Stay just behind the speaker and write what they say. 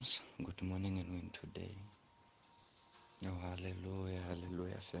Good morning and win today. Oh, hallelujah,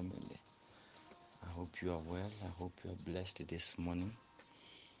 hallelujah, family. I hope you are well. I hope you are blessed this morning.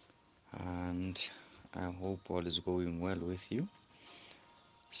 And I hope all is going well with you.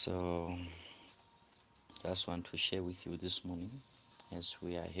 So, just want to share with you this morning as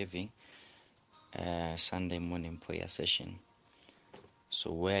we are having a Sunday morning prayer session.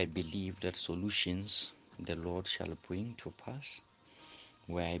 So, where I believe that solutions the Lord shall bring to pass,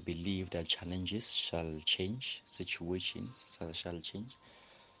 where I believe that challenges shall change, situations shall change,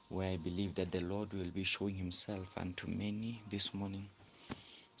 where I believe that the Lord will be showing himself unto many this morning.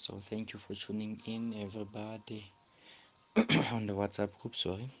 So thank you for tuning in, everybody on the WhatsApp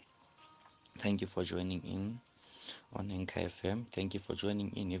group. Thank you for joining in on NKFM. Thank you for joining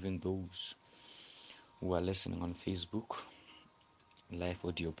in, even those who are listening on Facebook live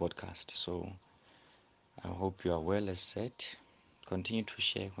audio podcast. So I hope you are well as set. Continue to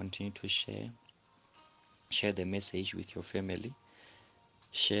share, share the message with your family,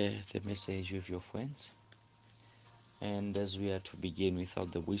 share the message with your friends. And as we are to begin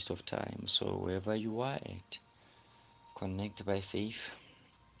without the waste of time, so wherever you are at, connect by faith,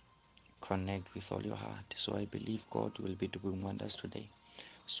 connect with all your heart. So I believe God will be doing wonders today.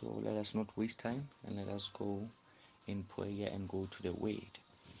 So let us not waste time and let us go in prayer and go to the word.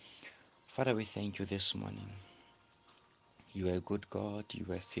 Father, we thank you this morning. You are a good God, you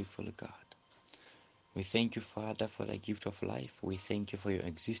are a faithful God. We thank you, Father, for the gift of life. We thank you for your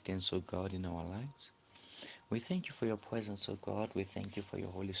existence, O God, in our lives. We thank you for your presence, O God. We thank you for your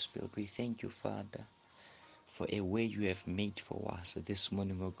Holy Spirit. We thank you, Father, for a way you have made for us this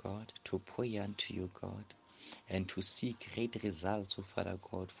morning, O God, to pray unto you, God, and to seek great results, O Father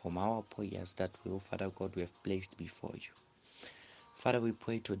God, from our prayers that we, O Father God, we have placed before you. Father, we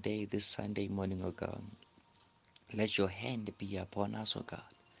pray today, this Sunday morning, O God, let your hand be upon us, O God.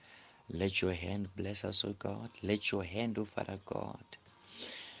 Let your hand bless us, O God. Let your hand, O Father God,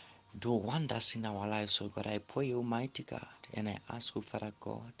 do wonders in our lives, O God. I pray, Almighty God, and I ask, O Father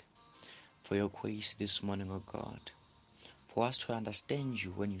God, for your grace this morning, O God, for us to understand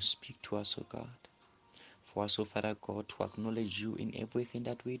you when you speak to us, O God, for us, O Father God, to acknowledge you in everything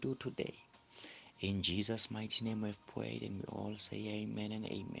that we do today. In Jesus' mighty name we've prayed, and we all say amen and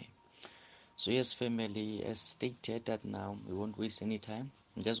amen. So yes, family, as stated that now we won't waste any time.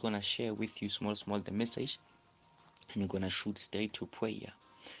 I'm just going to share with you small the message, and we're going to shoot straight to prayer.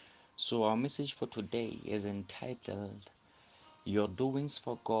 So our message for today is entitled, Your Doings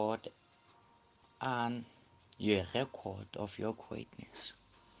for God and Your Record of Your Greatness.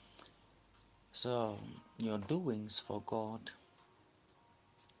 So your doings for God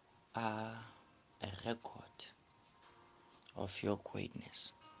are a record of your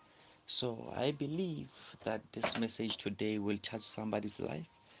greatness. So I believe that this message today will touch somebody's life,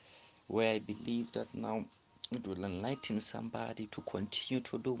 where I believe that now it will enlighten somebody to continue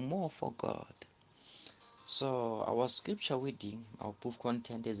to do more for God. So our scripture reading, our book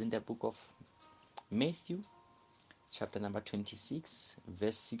content is in the book of Matthew, chapter number 26,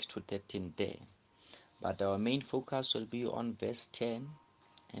 verse 6 to 13 there. But our main focus will be on verse 10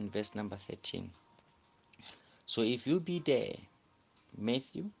 and verse number 13. So if you be there,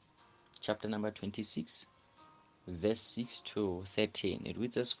 Matthew chapter number 26, verse 6 to 13, it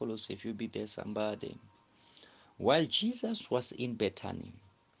reads as follows. If you be there, somebody. While Jesus was in Bethany,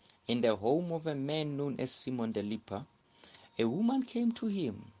 in the home of a man known as Simon the leper, a woman came to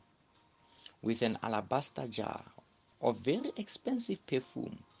him with an alabaster jar of very expensive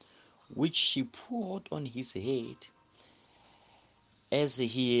perfume, which she poured on his head as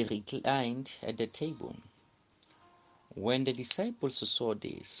he reclined at the table. When the disciples saw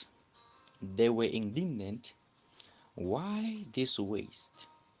this, they were indignant. Why this waste?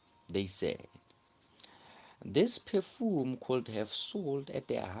 They said. This perfume could have sold at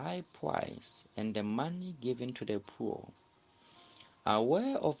a high price and the money given to the poor.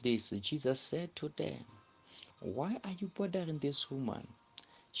 Aware of this, Jesus said to them, Why are you bothering this woman?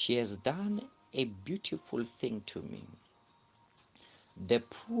 She has done a beautiful thing to me. The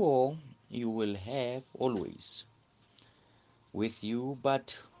poor you will have always with you,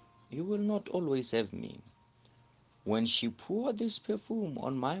 but you will not always have me. When she poured this perfume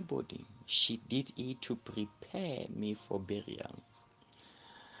on my body, she did it to prepare me for burial.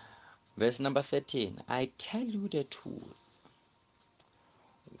 Verse number 13, I tell you the truth.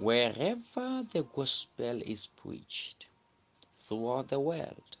 Wherever the gospel is preached throughout the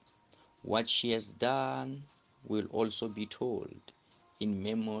world, what she has done will also be told in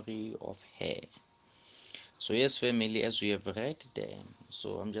memory of her. So yes, family, as we have read there,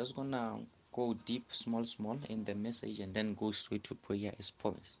 so I'm just gonna go deep, small, in the message and then go straight to prayer as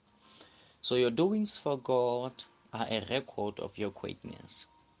promised. So your doings for God are a record of your greatness.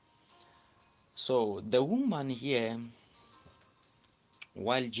 So the woman here,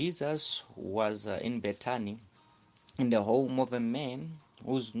 while Jesus was in Bethany, in the home of a man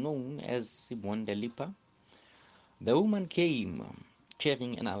who's known as Simon the leper, the woman came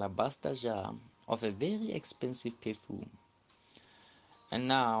carrying an alabaster jar of a very expensive perfume. And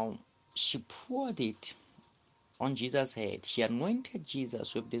now she poured it on Jesus' head. She anointed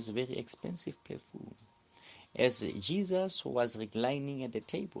Jesus with this very expensive perfume as Jesus was reclining at the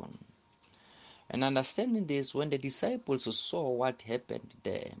table. And understanding this, when the disciples saw what happened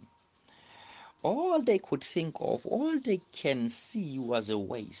there, all they could think of, all they can see was a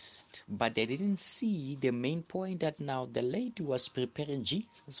waste. But they didn't see the main point that now the lady was preparing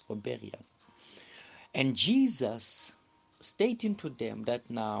Jesus for burial. And Jesus stating to them that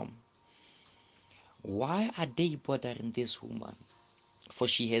now, why are they bothering this woman? For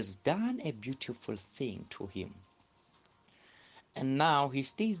she has done a beautiful thing to him. And now he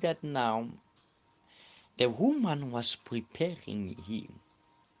states that now the woman was preparing him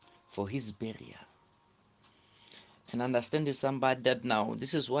for his burial. And understand somebody that now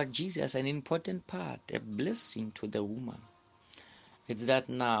this is what Jesus, an important part, a blessing to the woman. It's that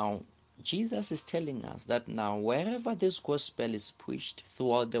now Jesus is telling us that now wherever this gospel is preached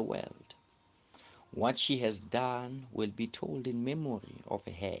throughout the world, what she has done will be told in memory of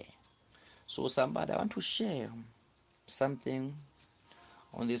her. So somebody, I want to share something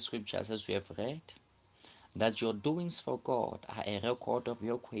on the scriptures as we have read, that your doings for God are a record of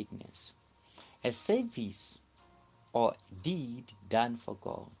your greatness. A service or deed done for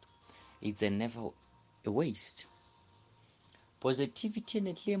God, it's a never a waste. Positivity and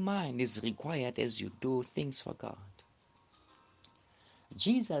a clear mind is required as you do things for God.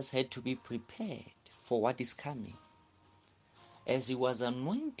 Jesus had to be prepared for what is coming. As he was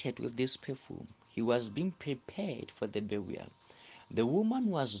anointed with this perfume, he was being prepared for the burial. The woman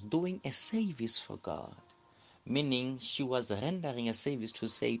was doing a service for God, meaning she was rendering a service to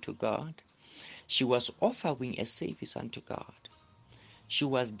say to God. She was offering a service unto God. She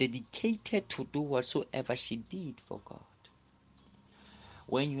was dedicated to do whatsoever she did for God.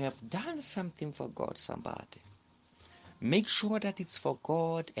 When you have done something for God, somebody, make sure that it's for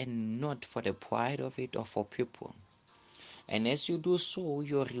God and not for the pride of it or for people. And as you do so,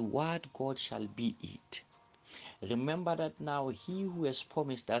 your reward, God shall be it. Remember that now he who has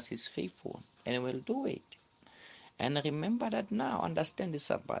promised us is faithful and will do it. And remember that now, understand this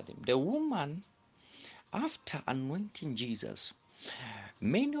somebody. The woman, after anointing Jesus,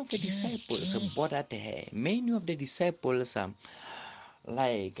 many of the disciples bothered her. Many of the disciples,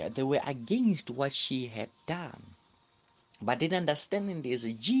 they were against what she had done. But in understanding this,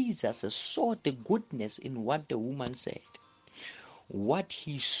 Jesus saw the goodness in what the woman said. What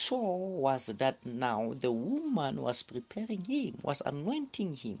he saw was that now the woman was preparing him, was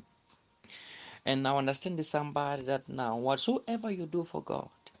anointing him. And now understand this somebody that now whatsoever you do for God,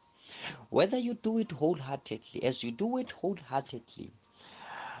 whether you do it wholeheartedly, as you do it wholeheartedly,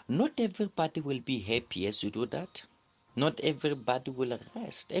 not everybody will be happy as you do that. Not everybody will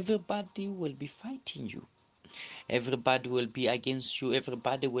rest. Everybody will be fighting you. Everybody will be against you.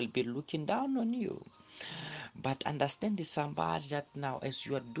 Everybody will be looking down on you. But understand this somebody that now as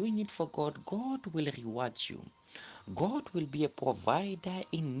you are doing it for God, God will reward you. God will be a provider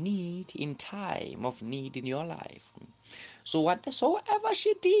in need, in time of need in your life. So whatsoever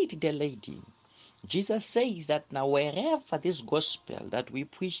she did, the lady, Jesus says that now wherever this gospel that we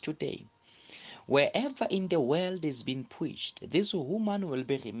preach today, wherever in the world is being preached, this woman will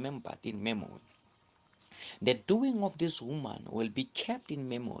be remembered in memory. The doing of this woman will be kept in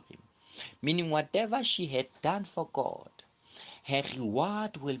memory, meaning whatever she had done for God, her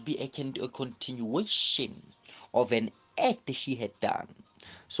reward will be a continuation of an act she had done.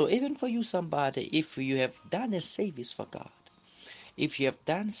 So even for you, somebody, if you have done a service for God, if you have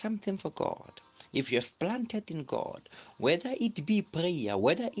done something for God, if you have planted in God, whether it be prayer,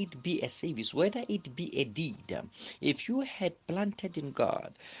 whether it be a service, whether it be a deed, if you had planted in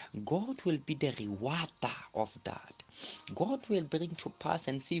God, God will be the rewarder of that. God will bring to pass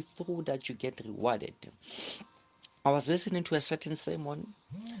and see through that you get rewarded. I was listening to a certain sermon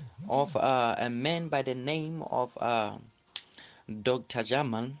of a man by the name of Dr.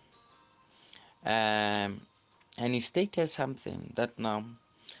 Jamal, and he stated something that now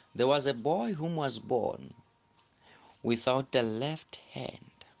there was a boy whom was born without the left hand.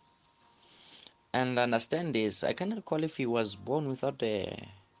 And understand this, I can't recall if he was born without a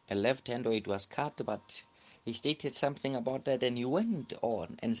left hand or it was cut, but He stated something about that, and he went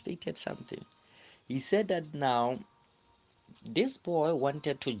on and stated something. He said that now this boy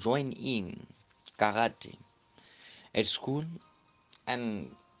wanted to join in karate at school, and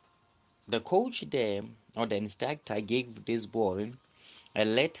the coach there, or the instructor, gave this boy a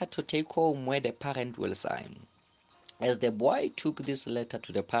letter to take home where the parent will sign. As the boy took this letter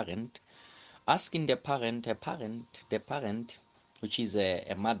to the parent, asking the parent, which is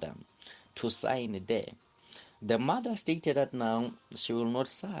a mother, to sign there. The mother stated that now she will not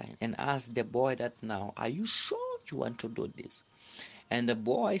sign, and asked the boy that now, are you sure you want to do this? And the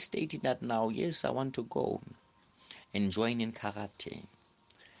boy stated that now, yes, I want to go and join in karate,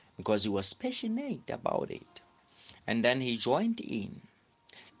 because he was passionate about it. And then he joined in.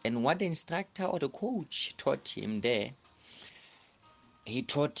 And what the instructor or the coach taught him there, he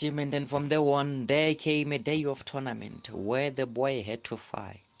taught him, and then from there on, there came a day of tournament where the boy had to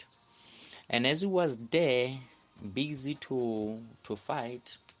fight. And as he was there, busy to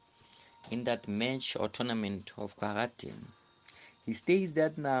fight in that match or tournament of karate, he states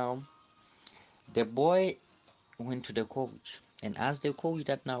that now the boy went to the coach and asked the coach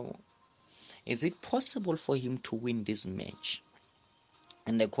that now, is it possible for him to win this match?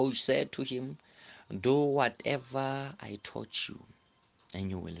 And the coach said to him, do whatever I taught you, and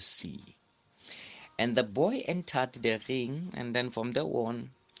you will see. And the boy entered the ring, and then from there on,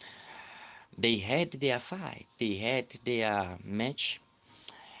 they had their fight, they had their match,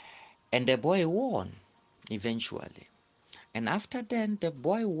 and the boy won eventually. And after that, the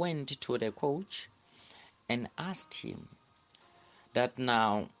boy went to the coach and asked him that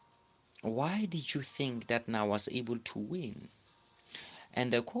now, why did you think that now I was able to win?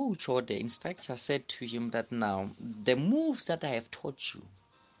 And the coach or the instructor said to him that now, the moves that I have taught you,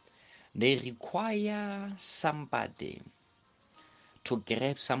 they require somebody to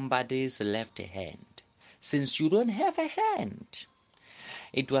grab somebody's left hand. Since you don't have a hand,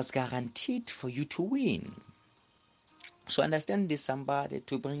 it was guaranteed for you to win. So understand this, somebody,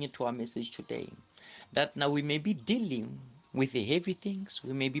 to bring it to our message today. That now we may be dealing with the heavy things,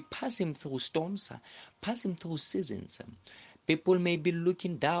 we may be passing through storms, passing through seasons. People may be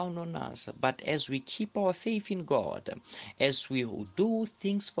looking down on us, but as we keep our faith in God, as we do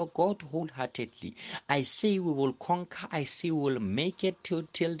things for God wholeheartedly, I say we will conquer, I say we will make it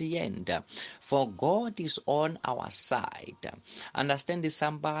till the end. For God is on our side. Understand this,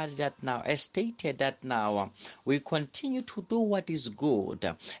 somebody, that now, as stated, that now we continue to do what is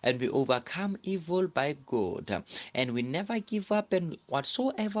good, and we overcome evil by good, and we never give up, and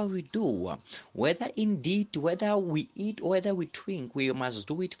whatsoever we do, whether indeed, whether we eat, whether we drink, we must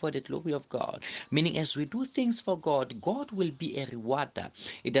do it for the glory of God. Meaning, as we do things for God, God will be a rewarder.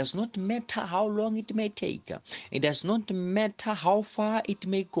 It does not matter how long it may take, it does not matter how far it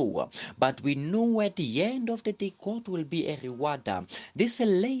may go, but we know at the end of the day, God will be a rewarder. This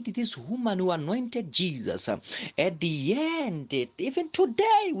lady, this woman who anointed Jesus, at the end, even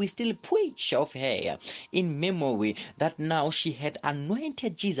today, we still preach of her in memory that now she had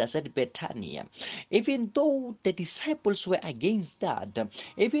anointed Jesus at Bethany. Even though the disciples were against that,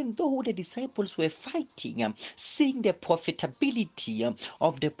 even though the disciples were fighting, seeing the profitability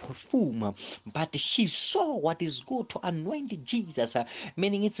of the perfume, but she saw what is good to anoint Jesus,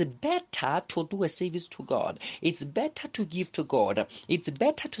 meaning it's better to do a service to God, it's better to give to God, it's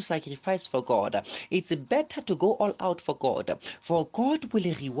better to sacrifice for God, it's better to go all out for God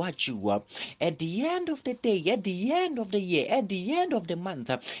will reward you at the end of the day, at the end of the year, at the end of the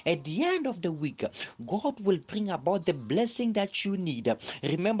month, at the end of the week. God will bring about the blessing that you need.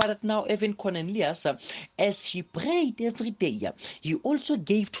 Remember that now, even Cornelius, as he prayed every day, he also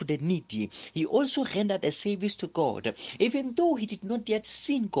gave to the needy. He also rendered a service to God, even though he did not yet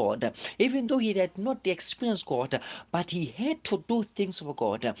see God, even though he had not experienced God, but he had to do things for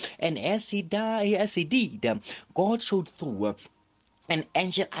God. And as he did, God showed through. An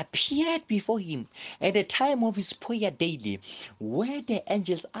angel appeared before him at the time of his prayer daily, where the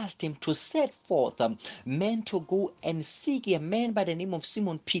angels asked him to set forth men to go and seek a man by the name of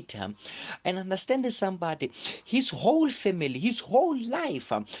Simon Peter. And understand this, somebody, his whole family, his whole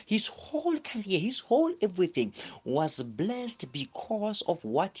life, his whole career, his whole everything was blessed because of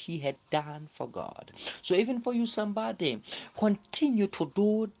what he had done for God. So even for you, somebody, continue to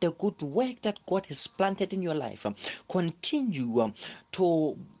do the good work that God has planted in your life. Continue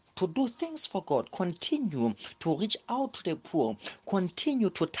to do things for God. Continue to reach out to the poor. Continue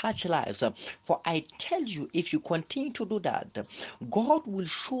to touch lives. For I tell you, if you continue to do that, God will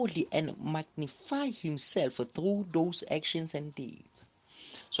surely and magnify Himself through those actions and deeds.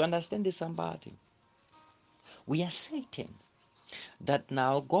 So understand this, somebody. We are certain that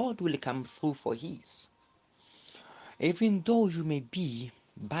now God will come through for His. Even though you may be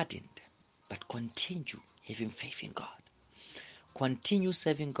burdened, but continue having faith in God. Continue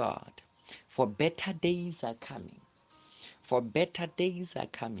serving God. For better days are coming. For better days are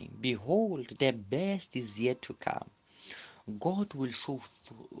coming. Behold, the best is yet to come. God will show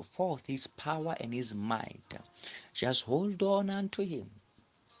forth His power and His might. Just hold on unto Him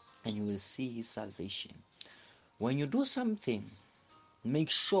and you will see His salvation. When you do something,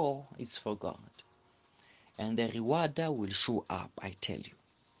 make sure it's for God. And the rewarder will show up, I tell you.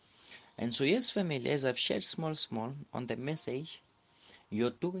 And so, yes, family, as I've shared small on the message,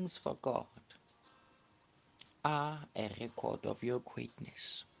 your doings for God are a record of your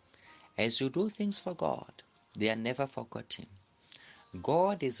greatness. As you do things for God, they are never forgotten.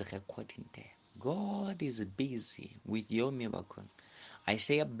 God is recording there. God is busy with your miracle. I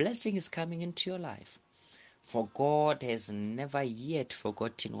say a blessing is coming into your life. For God has never yet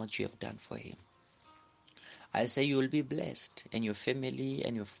forgotten what you have done for Him. I say you will be blessed, and your family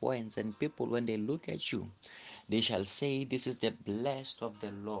and your friends and people, when they look at you, they shall say, "This is the blessed of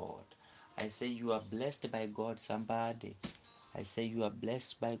the Lord." I say you are blessed by God, somebody. I say you are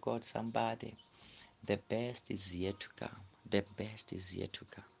blessed by God, somebody. The best is yet to come. The best is yet to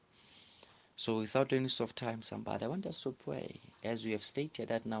come. So without any of time, somebody, I want us to pray. As we have stated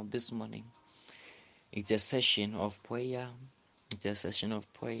that now this morning, it's a session of prayer. It's a session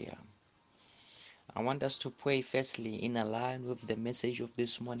of prayer. I want us to pray firstly in line with the message of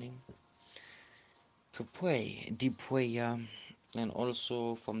this morning. To pray deep prayer, and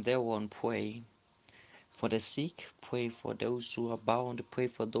also from there on pray for the sick, pray for those who are bound, pray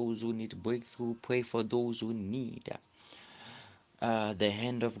for those who need breakthrough, pray for those who need the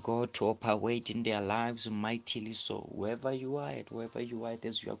hand of God to operate in their lives mightily. So wherever you are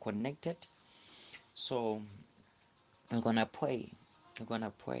as you are connected, so I'm gonna pray. I'm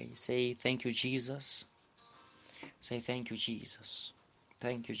gonna pray. Say thank you, Jesus. Say thank you, Jesus.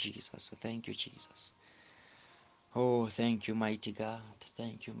 Thank you, Jesus. Thank you, Jesus. Oh, thank you, mighty God.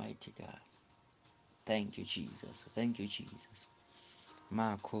 Thank you, mighty God. Thank you, Jesus. Thank you, Jesus.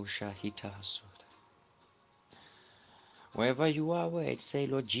 Marco Shahita Suda. Wherever you are, where say,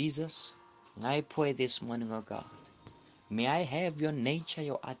 Lord Jesus, I pray this morning, oh God. May I have your nature,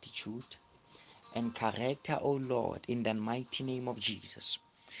 your attitude, and character, O Lord, in the mighty name of Jesus.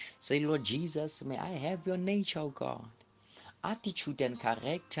 Say, Lord Jesus, may I have your nature, O God, attitude and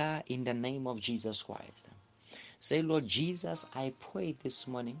character in the name of Jesus Christ. Say, Lord Jesus, I pray this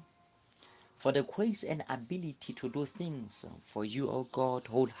morning for the grace and ability to do things for you, O God,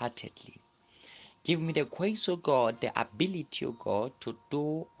 wholeheartedly. Give me the grace, O God, the ability, O God, to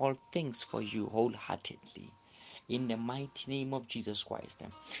do all things for you wholeheartedly. In the mighty name of Jesus Christ.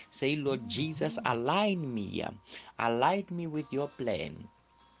 Say, Lord Jesus, align me with your plan.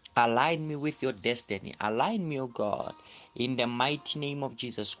 Align me with your destiny. Align me, O God, in the mighty name of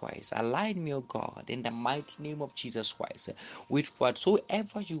Jesus Christ. Align me, O God, in the mighty name of Jesus Christ, with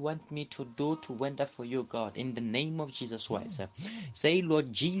whatsoever you want me to do to render for you, God, in the name of Jesus Christ. Say,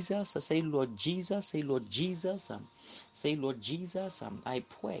 Lord Jesus, say, Lord Jesus, say, Lord Jesus, say, Lord Jesus, I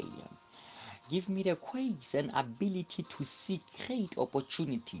pray. Give me the grace and ability to seek great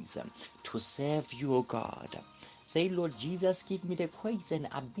opportunities to serve you, O God. Say, Lord Jesus, give me the grace and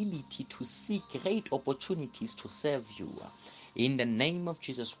ability to seek great opportunities to serve you. In the name of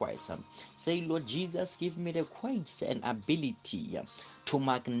Jesus Christ. Say, Lord Jesus, give me the grace and ability to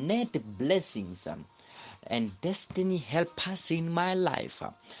magnet blessings and destiny help us in my life.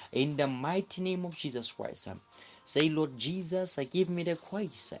 In the mighty name of Jesus Christ. Say, Lord Jesus, give me the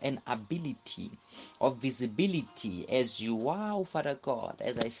grace and ability of visibility as you are, oh Father God,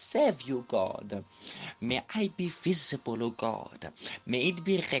 as I serve you, God. May I be visible, oh God. May it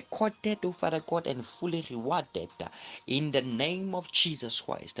be recorded, oh Father God, and fully rewarded in the name of Jesus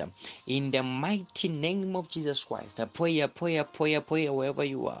Christ. In the mighty name of Jesus Christ. Prayer, wherever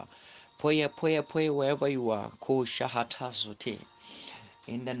you are. Prayer, wherever you are. Ko shahata sote.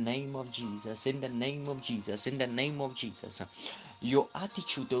 In the name of Jesus, in the name of Jesus, in the name of Jesus. Your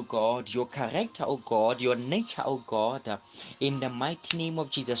attitude, oh God, your character, oh God, your nature, oh God, in the mighty name of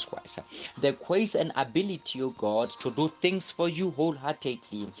Jesus Christ. The grace and ability, oh God, to do things for you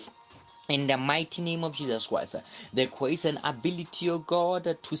wholeheartedly. In the mighty name of Jesus Christ, the grace and ability, of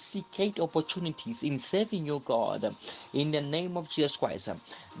God, to seek great opportunities in serving your God. In the name of Jesus Christ,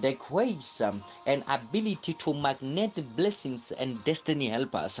 the grace and ability to magnet blessings and destiny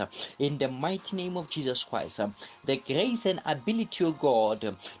help us. In the mighty name of Jesus Christ, the grace and ability, of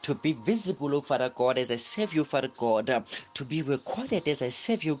God, to be visible, oh Father God, as I serve you, Father God, to be recorded as I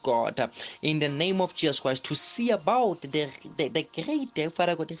serve you, God. In the name of Jesus Christ, to see about the great,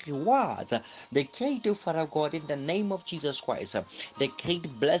 Father God, the reward rewards, the great, oh Father God, in the name of Jesus Christ, the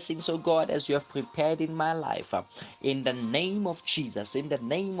great blessings, oh God, as you have prepared in my life, in the name of Jesus, in the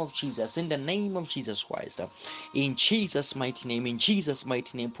name of Jesus, in the name of Jesus Christ, in Jesus' mighty name, in Jesus'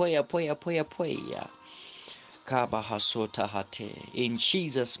 mighty name, prayer. Kabahasota hate. In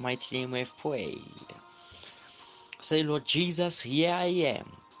Jesus' mighty name we've prayed. Say, Lord Jesus, here I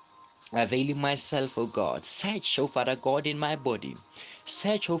am, availing myself, O God. Search, O Father God, in my body.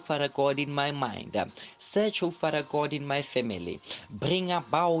 Search, O Father God, in my mind. Search, O Father God, in my family. Bring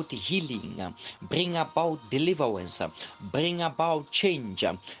about healing. Bring about deliverance. Bring about change.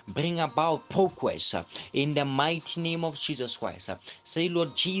 Bring about progress. In the mighty name of Jesus Christ. Say,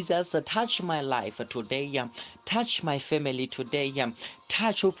 Lord Jesus, touch my life today. Touch my family today.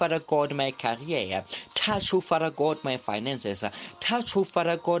 Touch, oh Father God, my career. Touch, oh Father God, my finances. Touch, oh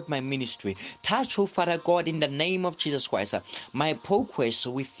Father God, my ministry. Touch, oh Father God, in the name of Jesus Christ, my progress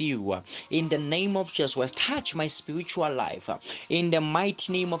with you. In the name of Jesus Christ, touch my spiritual life. In the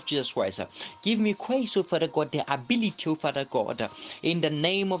mighty name of Jesus Christ, give me grace, oh Father God, the ability, oh Father God, in the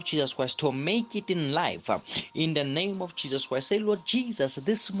name of Jesus Christ, to make it in life. In the name of Jesus Christ, say, Lord Jesus,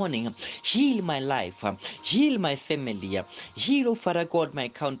 this morning, heal my life, heal my family, heal, oh Father God, my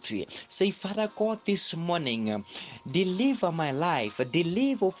country. Say, Father God, this morning, deliver my life,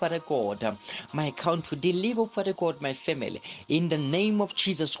 deliver, oh Father God, my country, deliver, oh Father God, my family. In the name of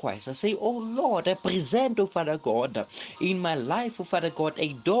Jesus Christ, I say, oh Lord, I present, oh Father God, in my life, oh Father God,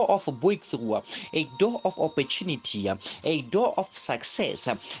 a door of breakthrough, a door of opportunity, a door of success,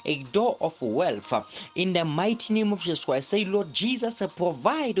 a door of wealth. In the mighty name of Jesus Christ, say, Lord Jesus,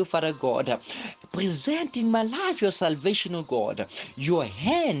 provide, oh Father God, present in my life your salvation, oh God, your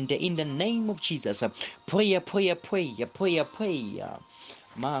hand in the name of Jesus. Prayer.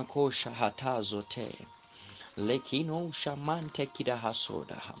 Mako shahatazote. Lekino shamante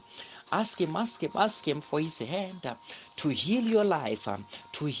kidahasoda. Ask him for his hand to heal your life,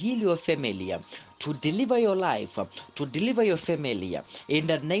 to heal your family, to deliver your life, to deliver your family. In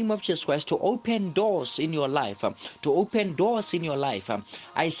the name of Jesus Christ, to open doors in your life, to open doors in your life.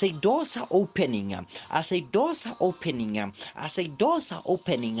 I say doors are opening. I say doors are opening. I say doors are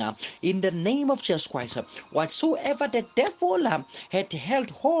opening. In the name of Jesus Christ, whatsoever the devil had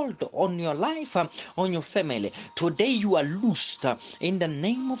held hold on your life, on your family, today you are loosed in the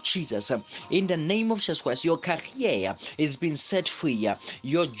name of Jesus. In the name of Jesus Christ, your career is being set free.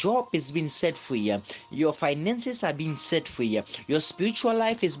 Your job is being set free. Your finances are being set free. Your spiritual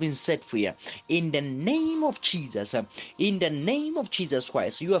life is being set free. In the name of Jesus. In the name of Jesus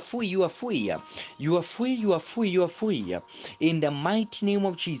Christ, you are free. You are free. You are free. You are free. You are free. In the mighty name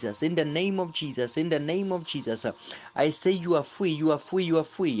of Jesus. In the name of Jesus. In the name of Jesus. I say you are free. You are free. You are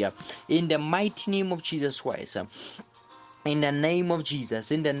free. In the mighty name of Jesus Christ. In the name of Jesus,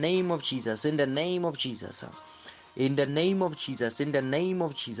 in the name of Jesus, in the name of Jesus, in the name of Jesus, in the name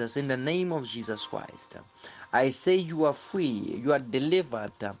of Jesus, in the name of Jesus Christ. I say you are free, you are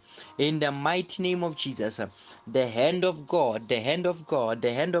delivered in the mighty name of Jesus. The hand of God, the hand of God,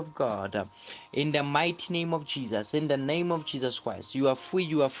 the hand of God, in the mighty name of Jesus, in the name of Jesus Christ. You are free,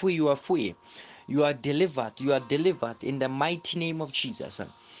 you are free, you are free. You are delivered in the mighty name of Jesus.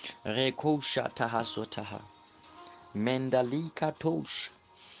 Rekosha tahasotaha. Mendalika tosh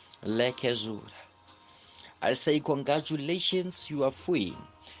lekezura. I say congratulations, you are free.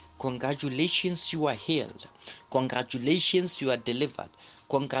 Congratulations, you are healed. Congratulations, you are delivered.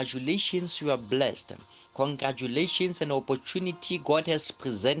 Congratulations, you are blessed. Congratulations, an opportunity God has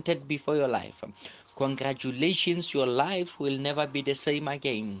presented before your life. Congratulations, your life will never be the same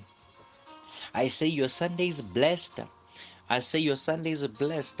again. I say your Sunday is blessed. I say your Sunday is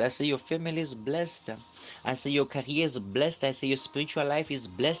blessed. I say your family is blessed. I say your career is blessed. I say your spiritual life is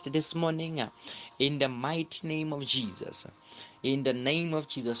blessed this morning. In the mighty name of Jesus. In the name of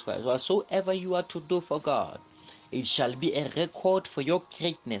Jesus Christ. Whatsoever you are to do for God, it shall be a record for your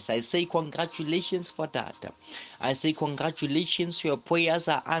greatness. I say congratulations for that. I say congratulations, your prayers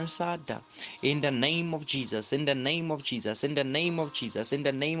are answered. In the name of Jesus, in the name of Jesus, in the name of Jesus, in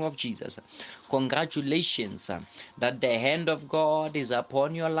the name of Jesus. Congratulations that the hand of God is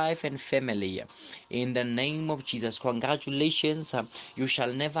upon your life and family. In the name of Jesus, congratulations, you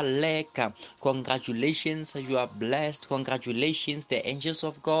shall never lack. Congratulations, you are blessed. Congratulations, the angels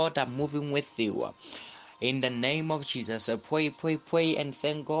of God are moving with you. In the name of Jesus, pray and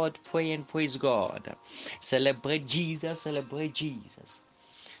thank God. Pray and praise God. Celebrate Jesus, celebrate Jesus.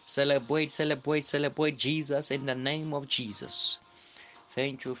 Celebrate Jesus in the name of Jesus.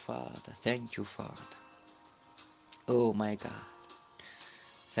 Thank you, Father. Thank you, Father. Oh my God.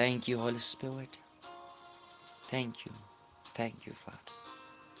 Thank you, Holy Spirit. Thank you. Thank you, Father.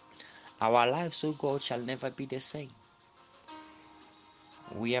 Our lives, O God, shall never be the same.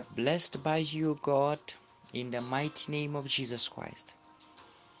 We are blessed by you, God, in the mighty name of Jesus Christ.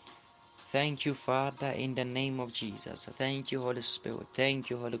 Thank you, Father, in the name of Jesus. Thank you, Holy Spirit. Thank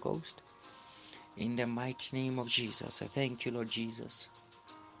you, Holy Ghost. In the mighty name of Jesus. Thank you, Lord Jesus.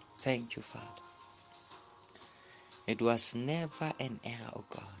 Thank you, Father. It was never an error, O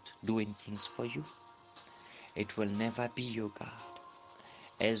God, doing things for you. It will never be, your God.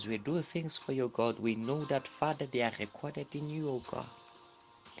 As we do things for your God, we know that, Father, they are recorded in you, O God.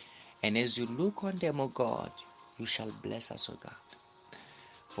 And as you look on them, O God, you shall bless us, O God.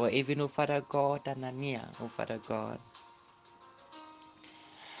 For even, O Father God, Anania, O Father God,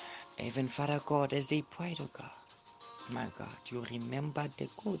 even Father God, as they prayed, O God, my God, you remember the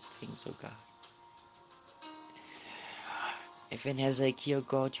good things, O God. Even Hezekiah,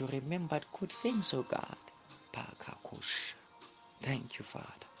 God, you remembered good things, O God. Pakakush. Thank you,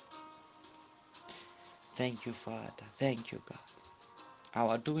 Father. Thank you, Father. Thank you, God.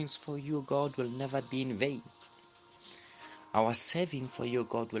 Our doings for you, God, will never be in vain. Our serving for you,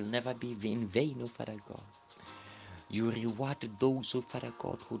 God, will never be in vain, O Father God. You reward those, O Father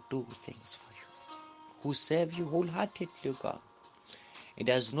God, who do things for you, who serve you wholeheartedly, O God. It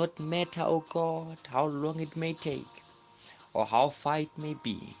does not matter, O God, how long it may take or how far it may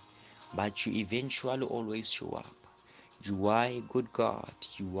be, but you eventually always show up. You are a good God.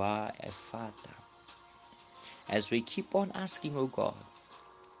 You are a Father. As we keep on asking, O God,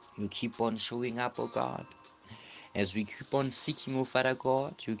 you keep on showing up, O God. As we keep on seeking, O Father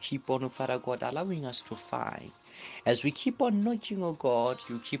God, you keep on, O Father God, allowing us to find. As we keep on knocking, O God,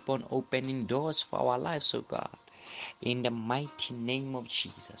 you keep on opening doors for our lives, O God. In the mighty name of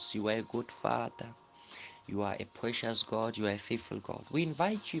Jesus, you are a good Father. You are a precious God. You are a faithful God. We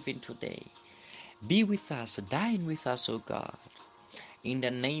invite you even today. Be with us. Dine with us, O God. In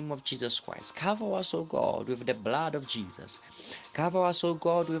the name of Jesus Christ. Cover us, O God, with the blood of Jesus. Cover us, O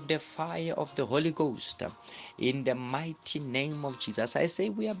God, with the fire of the Holy Ghost. In the mighty name of Jesus. I say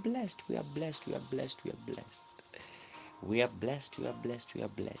we are blessed. We are blessed. We are blessed. We are blessed. We are blessed. We are blessed. We are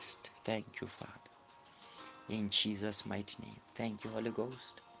blessed. Thank you, Father. In Jesus' mighty name. Thank you, Holy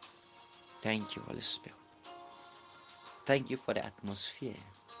Ghost. Thank you, Holy Spirit. Thank you for the atmosphere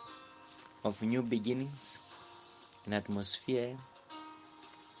of new beginnings, an atmosphere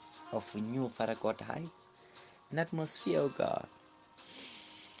of new, Father God, heights, an atmosphere, oh God,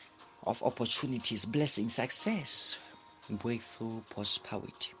 of opportunities, blessings, success, breakthrough,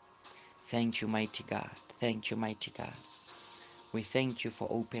 prosperity. Thank you, mighty God. Thank you, mighty God. We thank you for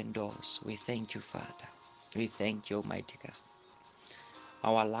open doors. We thank you, Father. We thank you, mighty God.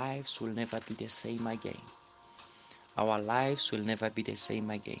 Our lives will never be the same again. Our lives will never be the same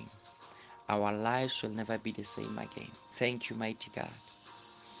again. Our lives will never be the same again. Thank you, mighty God.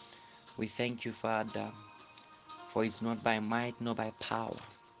 We thank you, Father, for it's not by might nor by power,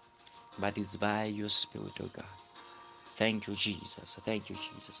 but it's by your Spirit, oh God. Thank you, Jesus. Thank you,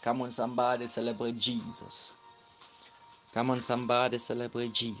 Jesus. Come on, somebody, celebrate Jesus. Come on, somebody,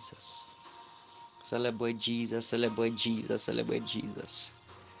 celebrate Jesus. Celebrate Jesus, celebrate Jesus, celebrate Jesus.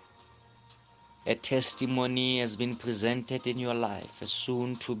 A testimony has been presented in your life,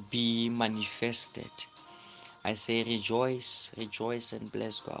 soon to be manifested. I say rejoice, rejoice and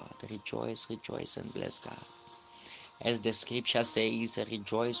bless God. Rejoice, rejoice and bless God. As the scripture says,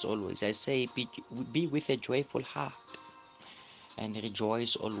 rejoice always. I say be with a joyful heart and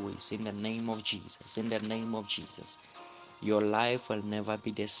rejoice always in the name of Jesus. In the name of Jesus. Your life will never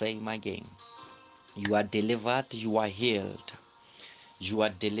be the same again. You are delivered, you are healed. You are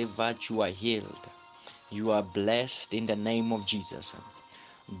delivered, you are healed. You are blessed in the name of Jesus.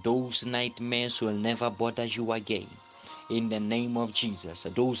 Those nightmares will never bother you again. In the name of Jesus.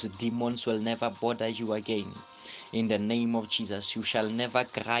 Those demons will never bother you again. In the name of Jesus. You shall never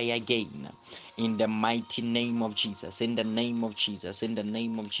cry again. In the mighty name of Jesus. In the name of Jesus. In the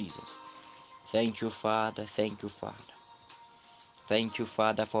name of Jesus. Thank you, Father. Thank you, Father. Thank you,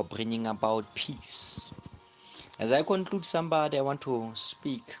 Father, for bringing about peace. As I conclude, somebody, I want to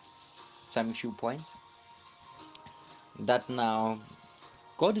speak some few points. That now,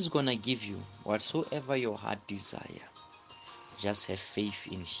 God is going to give you whatsoever your heart desire. Just have faith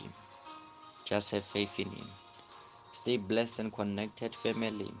in Him. Just have faith in Him. Stay blessed and connected,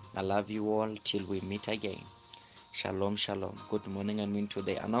 family. I love you all till we meet again. Shalom, shalom. Good morning and into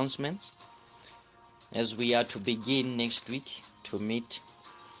the announcements. As we are to begin next week to meet,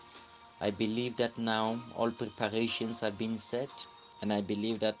 I believe that now all preparations have been set, and I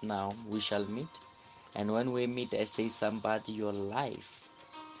believe that now we shall meet. And when we meet, I say somebody, your life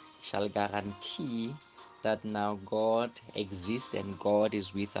shall guarantee that now God exists and God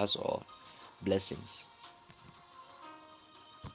is with us all. Blessings.